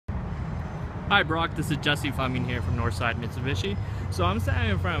Hi Brock, this is Jesse Fleming here from Northside Mitsubishi. So I'm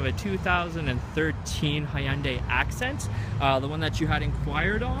standing in front of a 2013 Hyundai Accent, the one that you had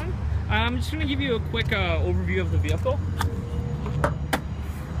inquired on. I'm just going to give you a quick overview of the vehicle.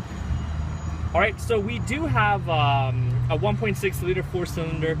 Alright, so we do have a 1.6 liter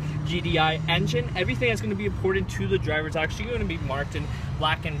 4-cylinder GDI engine. Everything that's going to be important to the driver is actually going to be marked in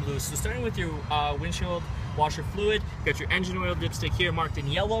black and blue. So starting with your windshield washer fluid, you got your engine oil dipstick here marked in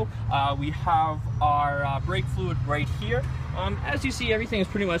yellow. We have our brake fluid right here. As you see, everything is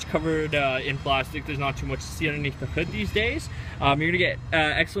pretty much covered in plastic. There's not too much to see underneath the hood these days. You're going to get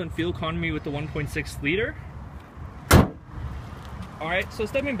excellent fuel economy with the 1.6 liter. Alright, so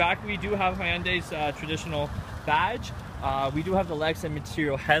stepping back, we do have Hyundai's traditional badge. We do have the Lexan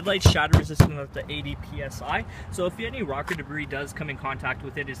material headlights, shatter resistant up to 80 psi. So if any rock or debris does come in contact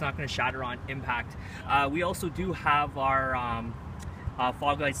with it, it's not going to shatter on impact. We also do have our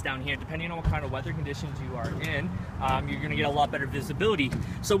fog lights down here. Depending on what kind of weather conditions you are in, you're going to get a lot better visibility.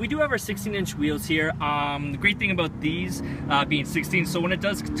 So we do have our 16-inch wheels here. The great thing about these being 16, so when it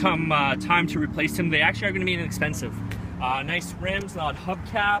does come time to replace them, they actually are going to be inexpensive. Nice rims, not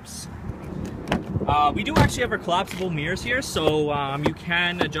hubcaps. We do actually have our collapsible mirrors here, so you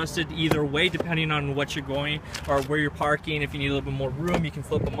can adjust it either way depending on what you're going or where you're parking. If you need a little bit more room, you can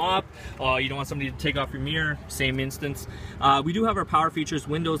flip them up. You don't want somebody to take off your mirror, same instance. We do have our power features,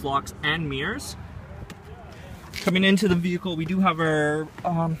 windows, locks, and mirrors. Coming into the vehicle, we do have our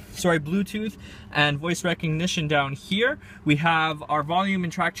Bluetooth and voice recognition down here. We have our volume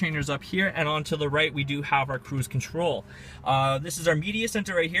and track changers up here, and on to the right we do have our cruise control. This is our media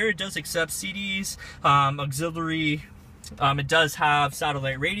center right here. It does accept CDs, auxiliary. It does have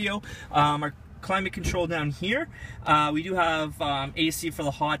satellite radio. Our climate control down here. We do have AC for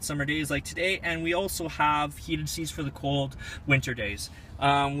the hot summer days like today, and we also have heated seats for the cold winter days.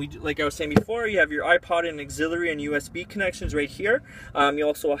 Like I was saying before, you have your iPod and auxiliary and USB connections right here. You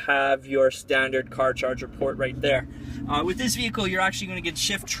also have your standard car charger port right there. With this vehicle, you're actually going to get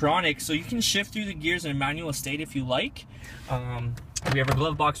Shifttronic, so you can shift through the gears in a manual state if you like. We have our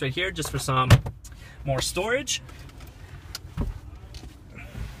glove box right here just for some more storage.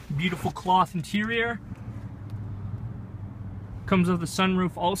 Beautiful cloth interior. Comes with the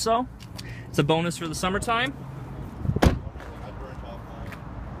sunroof also. It's a bonus for the summertime.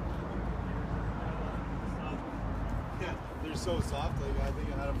 They're so soft, like I think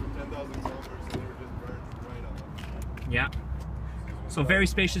I had them for 10,000 kilometers and they were just burned right on. Yeah. So very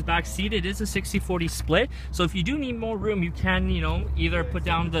spacious back seat. It is a 60-40 split. So if you do need more room, you can, either put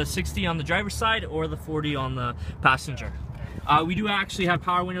down the 60 on the driver's side or the 40 on the passenger. We do actually have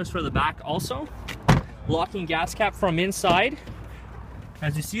power windows for the back also. Locking gas cap from inside.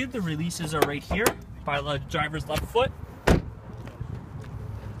 As you see, the releases are right here by the driver's left foot.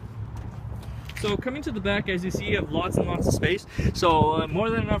 So coming to the back, as you see, you have lots and lots of space. So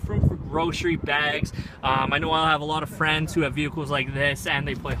more than enough room for grocery bags. I know I'll have a lot of friends who have vehicles like this and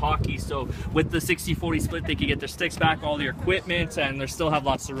they play hockey. So with the 60-40 split, they can get their sticks back, all their equipment, and they still have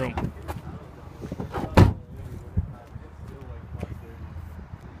lots of room.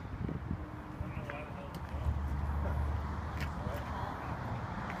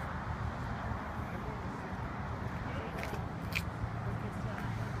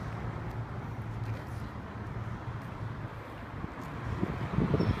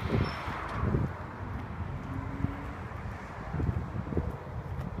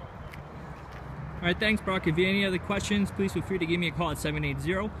 Alright, thanks Brock. If you have any other questions, please feel free to give me a call at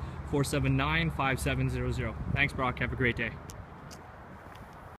 780-479-5700. Thanks Brock, have a great day.